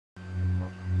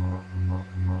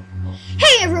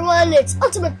Hey everyone, it's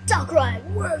Ultimate Darkrai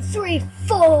World 3-4.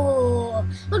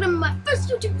 Welcome to my first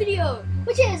YouTube video,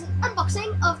 which is an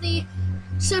unboxing of the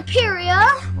Serperior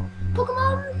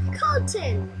Pokemon card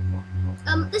tin.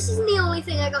 This isn't the only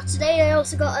thing I got today. I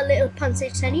also got a little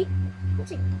Pansage Tenny.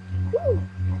 Ooh.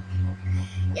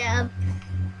 Yeah,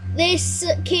 this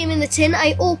came in the tin.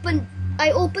 I opened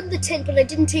the tin, but I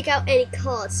didn't take out any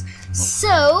cards.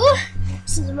 So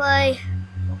this is my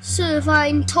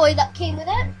Servine toy that came with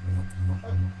it.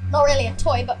 Not really a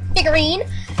toy, but figurine.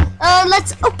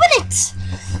 Let's open it.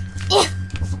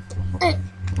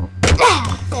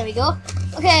 There we go.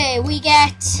 Okay, we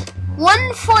get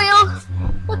one foil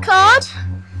card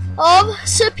of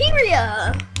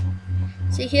Serperior.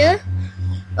 See here?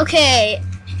 Okay.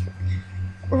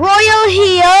 Royal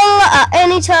Heal. At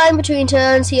any time between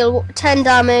turns, heal 10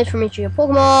 damage from each of your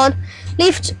Pokemon.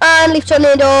 Leaf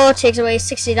Tornado takes away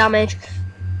 60 damage.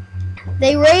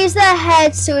 They raise their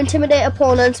heads to intimidate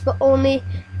opponents, but only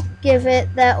give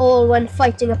it their all when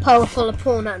fighting a powerful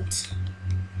opponent.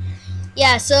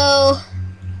 Yeah, so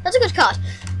that's a good card.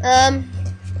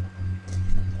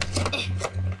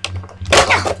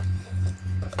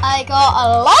 I got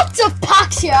a lot of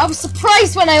packs here. I was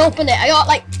surprised when I opened it. I got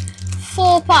like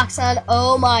 4 packs, and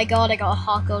oh my god, I got a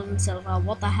Heart Gold and Silver.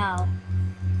 What the hell?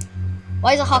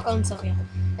 Why is a Heart Gold and Silver here?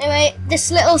 Anyway,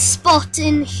 this little spot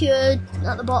in here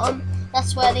at the bottom,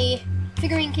 that's where the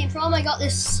figurine came from. I got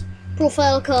this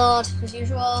profile card, as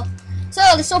usual. So,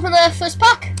 let's open the first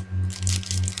pack.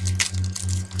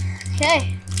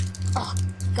 Okay. Oh,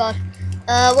 God.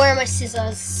 Where are my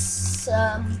scissors?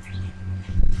 Yeah,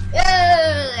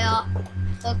 they are.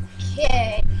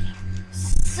 Okay.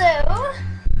 So,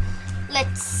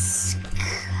 let's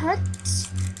cut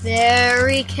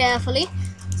very carefully.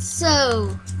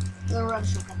 So, the rubber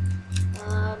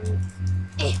shotgun.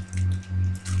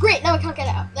 Great, now I can't get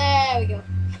it out. There we go.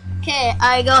 Okay,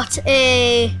 I got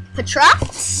a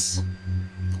Patrax.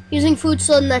 Using food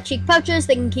stored in their cheek pouches,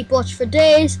 they can keep watch for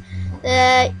days.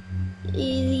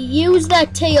 Use their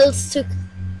tails to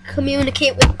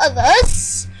communicate with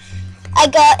others. I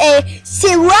got a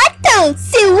Sirato.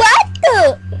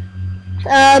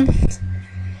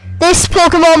 This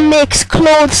Pokemon makes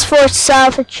clothes for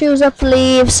itself. It chews up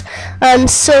leaves and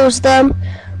sews them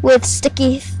with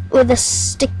sticky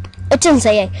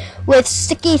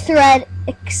thread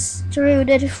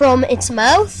extruded from its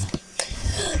mouth.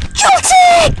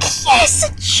 Joltik! Yes,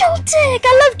 a Joltik!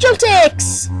 I love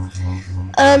Joltiks!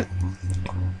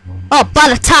 Oh,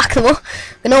 bad attack though.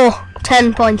 No,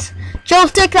 10 points.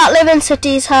 Joltik that live in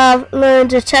cities have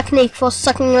learned a technique for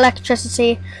sucking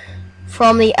electricity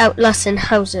from the outlets in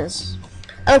houses.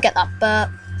 I don't get that, but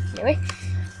anyway.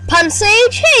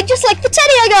 Pansage, hey, just like the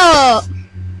teddy I got!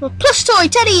 Well, plush toy,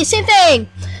 teddy, same thing!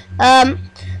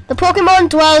 The Pokemon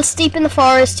dwells deep in the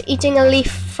forest, eating a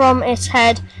leaf from its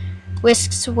head,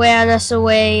 whisks awareness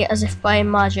away as if by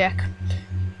magic.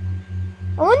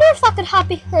 I wonder if that could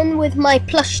happen with my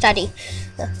plush teddy.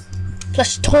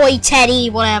 Plush toy teddy,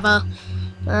 whatever.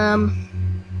 I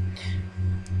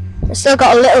still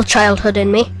got a little childhood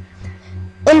in me.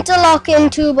 Interlocking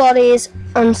two bodies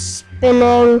and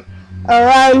spinning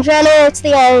around generates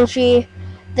the energy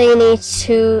they need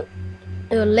to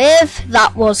live.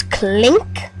 That was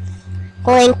Clink.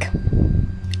 Clink.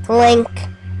 Clink.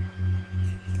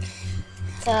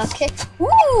 Okay.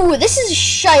 Ooh, this is a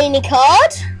shiny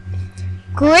card.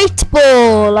 Great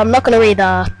Ball. I'm not going to read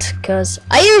that because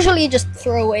I usually just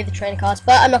throw away the trainer cards,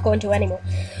 but I'm not going to anymore.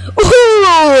 Ooh,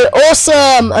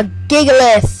 awesome. A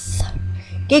Gigalith.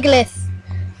 Gigalith.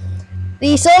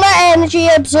 The solar energy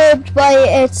absorbed by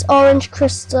its orange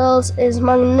crystals is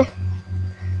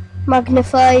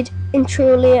magnified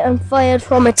internally and fired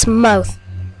from its mouth.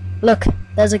 Look,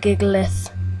 there's a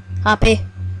Gigalith. Happy?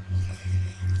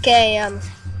 Okay,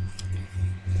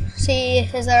 see,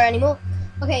 is there any more?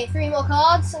 Okay, 3 more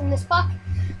cards in this pack.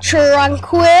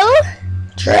 Tranquil.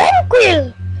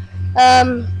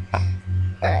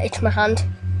 Itch my hand.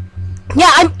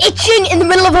 Yeah, I'm itching in the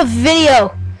middle of a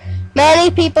video.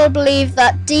 Many people believe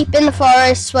that deep in the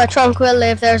forests where Tranquil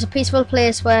live, there is a peaceful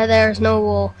place where there is no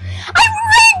war. I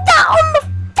read that on the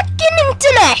freaking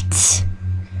internet!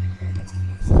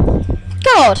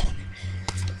 God.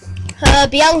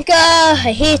 Bianca,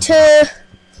 I hate her.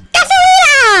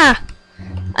 Katharina!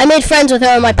 I made friends with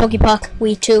her in my Pokepark,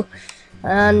 we too.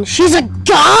 And she's a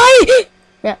guy!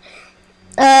 Yeah.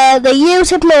 They use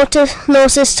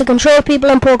hypnosis to control people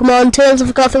and Pokemon. Tales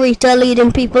of Gotharita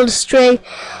leading people astray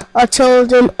are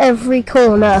told in every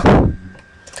corner.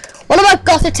 What about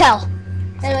Gothitelle?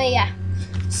 Anyway, yeah.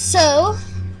 So,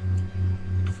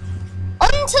 on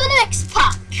to the next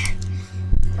pack.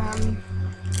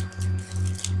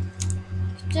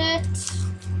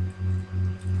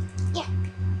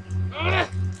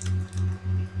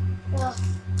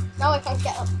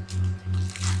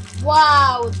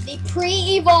 Wow, the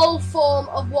pre-evolved form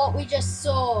of what we just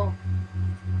saw.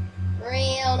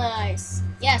 Real nice.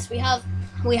 Yes, we have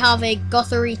a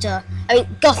Gothorita.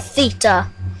 Gothita.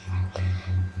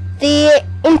 The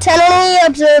internally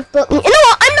observed button. You know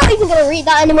what? I'm not even gonna read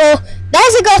that anymore.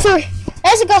 There's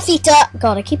a Gothita.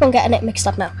 God, I keep on getting it mixed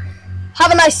up now.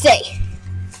 Have a nice day.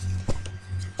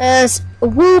 There's a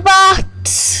Woobat.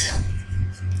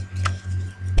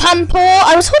 Panpour.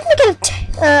 I was hoping to get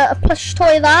a plush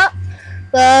toy of that,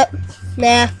 but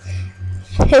nah,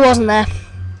 it wasn't there.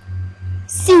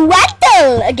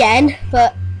 Sewaddle again,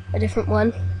 but a different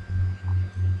one.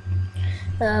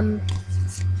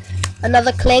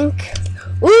 Another Clink.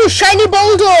 Ooh, shiny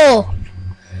Boldor!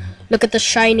 Look at the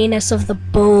shininess of the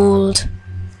Bold.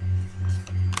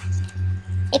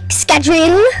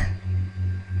 Excadrill.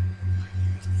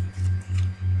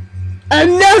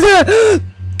 Another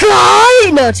guy!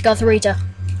 No, it's Gothorita.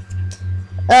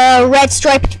 Red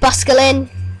striped Basculin.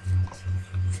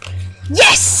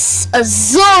 Yes! A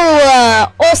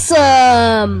Zora!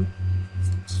 Awesome!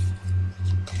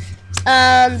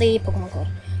 And the Pokemon card.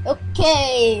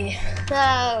 Okay,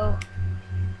 now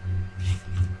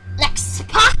next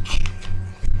pack.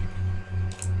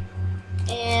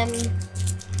 Open.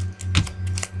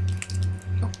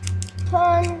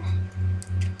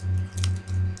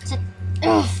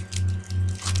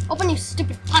 Open, you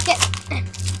stupid packet.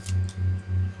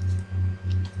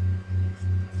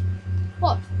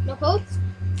 What? No codes?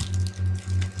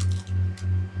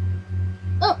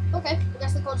 Oh, okay. I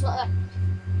guess the code's not there.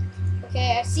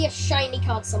 Okay, I see a shiny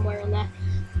card somewhere in there.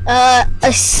 A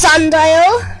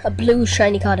Sandile. A blue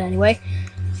shiny card anyway.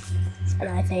 And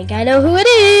I think I know who it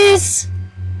is.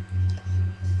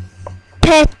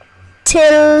 Petilil.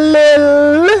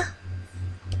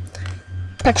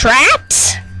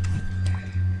 Patrat.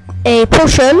 A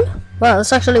potion. Well,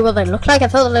 that's actually what they look like. I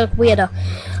thought they looked weirder.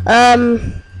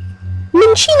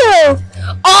 Minchino.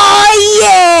 Oh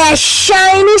yeah!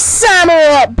 Shiny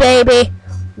Samurai, baby.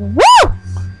 Woo!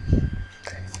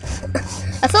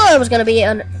 I thought it was going to be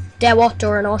a Dewott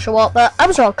or an Oshawott, but I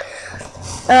was wrong.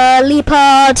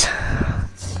 Leopard.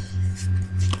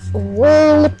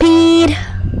 Whirlipede.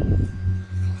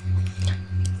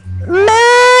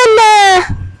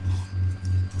 Mana.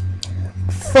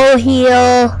 Full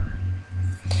heal.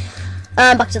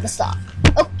 And back to the start.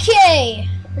 Okay,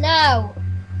 now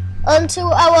onto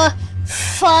our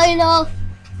final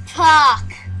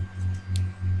pack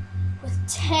with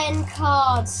 10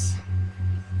 cards.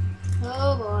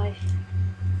 Oh boy.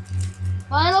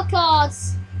 Final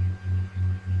cards.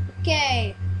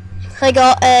 Okay. I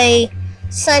got a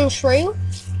Sandshrew.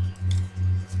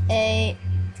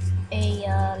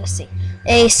 Let's see.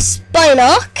 A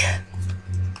Spinock.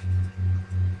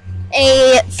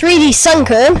 A 3D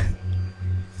Sunkern.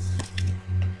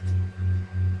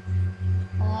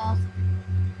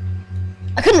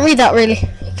 I couldn't read that really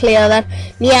clear then.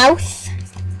 Meowth.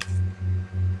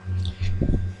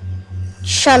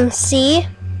 Chansey.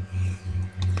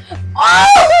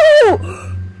 Oh!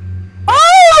 Oh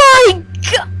my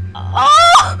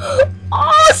god!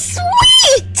 Oh,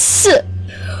 sweet!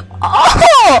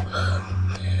 Oh!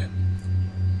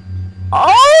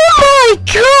 Oh my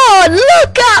god!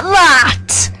 Look at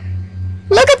that!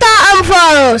 Look at that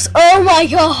Ampharos! Oh my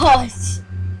god!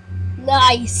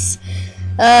 Nice.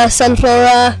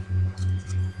 Sunflora.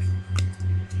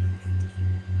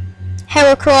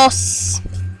 Heracross.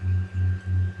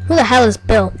 Who the hell is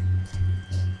Bill?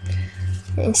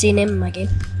 I ain't seen him in my game.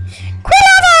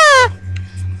 Quilava!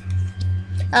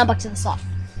 And back to the start.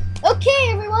 Okay,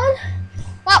 everyone.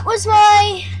 That was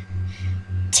my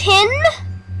tin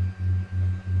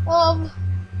of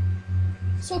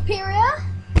Serperior.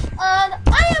 And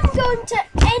I am going to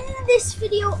end this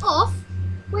video off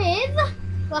with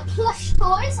the plush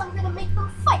toys. I'm going to make them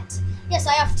fight. Yes,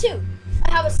 I have two.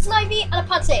 I have a Snivy and a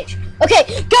Pansage. Okay,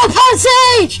 go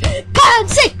Pansage!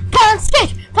 Pansage!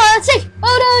 Pansage! Pansage!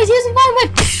 Oh no, he's using Fire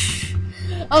Whip!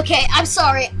 Okay, I'm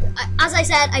sorry. As I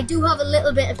said, I do have a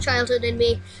little bit of childhood in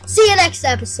me. See you next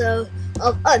episode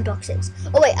of unboxings.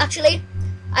 Oh wait, actually,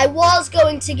 I was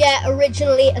going to get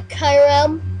originally a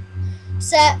Kyurem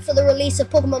set for the release of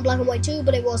Pokemon Black and White 2,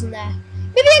 but it wasn't there.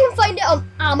 Maybe I can find it on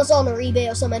Amazon or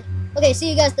eBay or something. Okay, see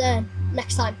you guys then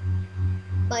next time.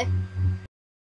 Bye.